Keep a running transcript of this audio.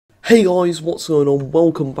Hey guys, what's going on?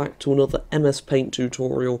 Welcome back to another MS Paint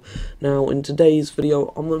tutorial. Now, in today's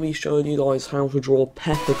video, I'm going to be showing you guys how to draw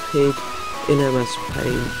Peppa Pig in MS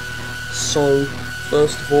Paint. So,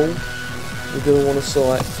 first of all, you're going to want to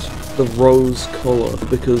select the rose colour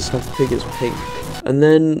because Peppa Pig is pink. And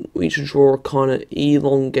then we should draw a kind of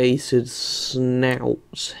elongated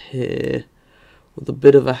snout here with a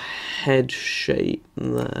bit of a head shape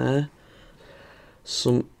there.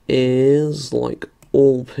 Some ears like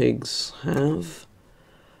all pigs have,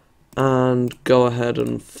 and go ahead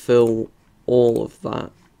and fill all of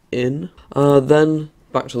that in. Then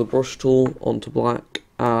back to the brush tool, onto black,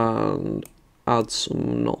 and add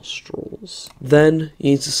some nostrils. Then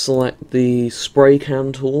you need to select the spray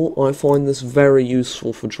can tool. I find this very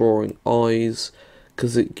useful for drawing eyes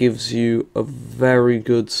because it gives you a very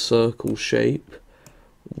good circle shape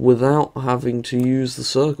without having to use the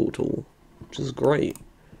circle tool, which is great,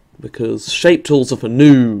 because shape tools are for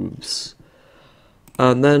noobs.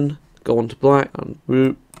 And then go on to black and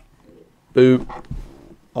boop, boop,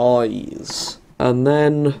 eyes. And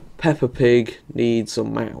then Peppa Pig needs a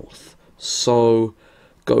mouth. So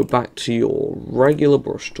go back to your regular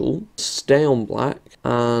brush tool, stay on black,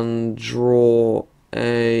 and draw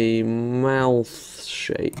a mouth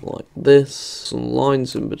shape like this. Some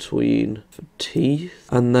lines in between for teeth.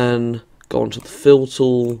 And then go onto the fill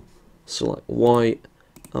tool, select white,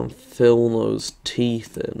 and fill those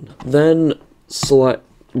teeth in. Then select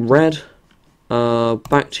red,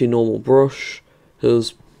 back to your normal brush,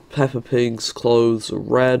 because Peppa Pig's clothes are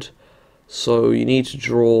red, so you need to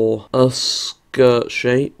draw a skirt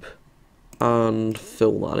shape and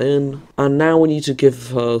fill that in. And now we need to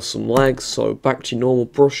give her some legs, so back to your normal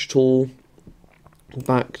brush tool,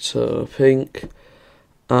 back to pink,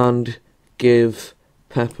 and give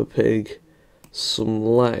Peppa Pig some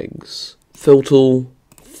legs. Fill tool,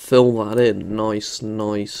 fill that in, nice,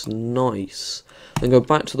 nice, nice. Then go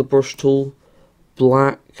back to the brush tool,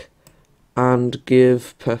 black, and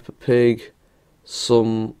give Peppa Pig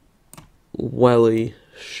some welly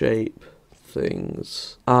shape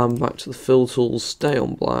things. And back to the fill tool, stay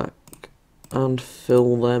on black, and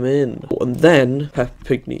fill them in. And then Peppa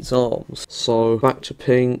Pig needs arms, so back to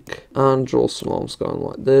pink, and draw some arms going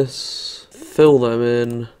like this, fill them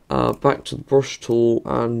in, back to the brush tool,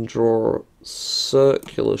 and draw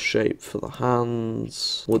circular shape for the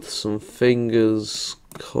hands with some fingers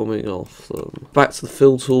coming off them. Back to the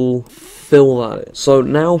fill tool, fill that in. So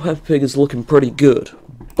now Peppa Pig is looking pretty good,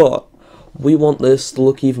 but we want this to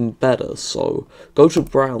look even better, so go to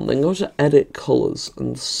brown, then go to edit colours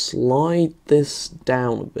and slide this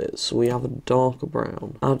down a bit so we have a darker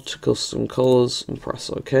brown. Add to custom colours and press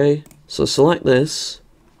OK. So select this,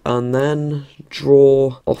 and then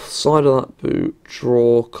draw off the side of that boot,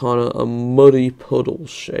 draw kind of a muddy puddle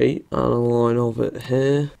shape and a line of it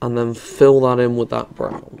here, and then fill that in with that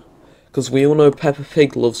brown, because we all know Peppa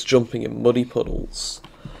Pig loves jumping in muddy puddles.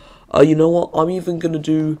 You know what, I'm even going to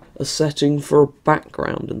do a setting for a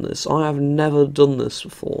background in this. I have never done this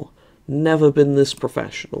before, never been this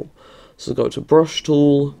professional. So go to brush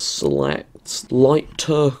tool, select light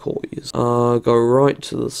turquoise, go right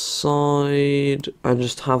to the side and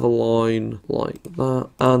just have a line like that,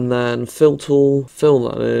 and then fill tool, fill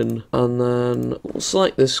that in, and then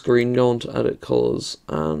select this screen, go on to edit colours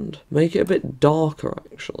and make it a bit darker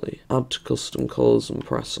actually. Add to custom colours and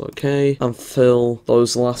press OK, and fill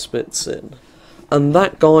those last bits in. And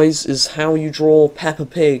that, guys, is how you draw Peppa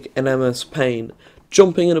Pig in MS Paint,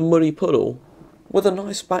 jumping in a muddy puddle with a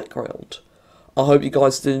nice background. I hope you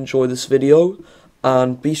guys did enjoy this video,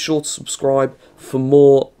 and be sure to subscribe for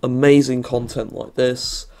more amazing content like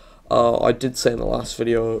this. I did say in the last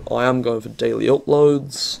video I am going for daily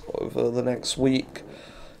uploads over the next week,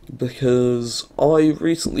 because I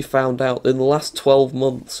recently found out in the last 12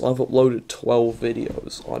 months I've uploaded 12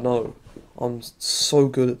 videos. I know, I'm so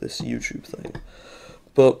good at this YouTube thing.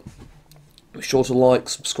 But be sure to like,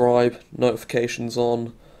 subscribe, notifications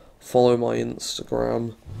on, follow my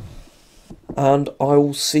Instagram, and I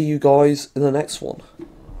will see you guys in the next one.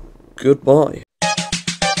 Goodbye.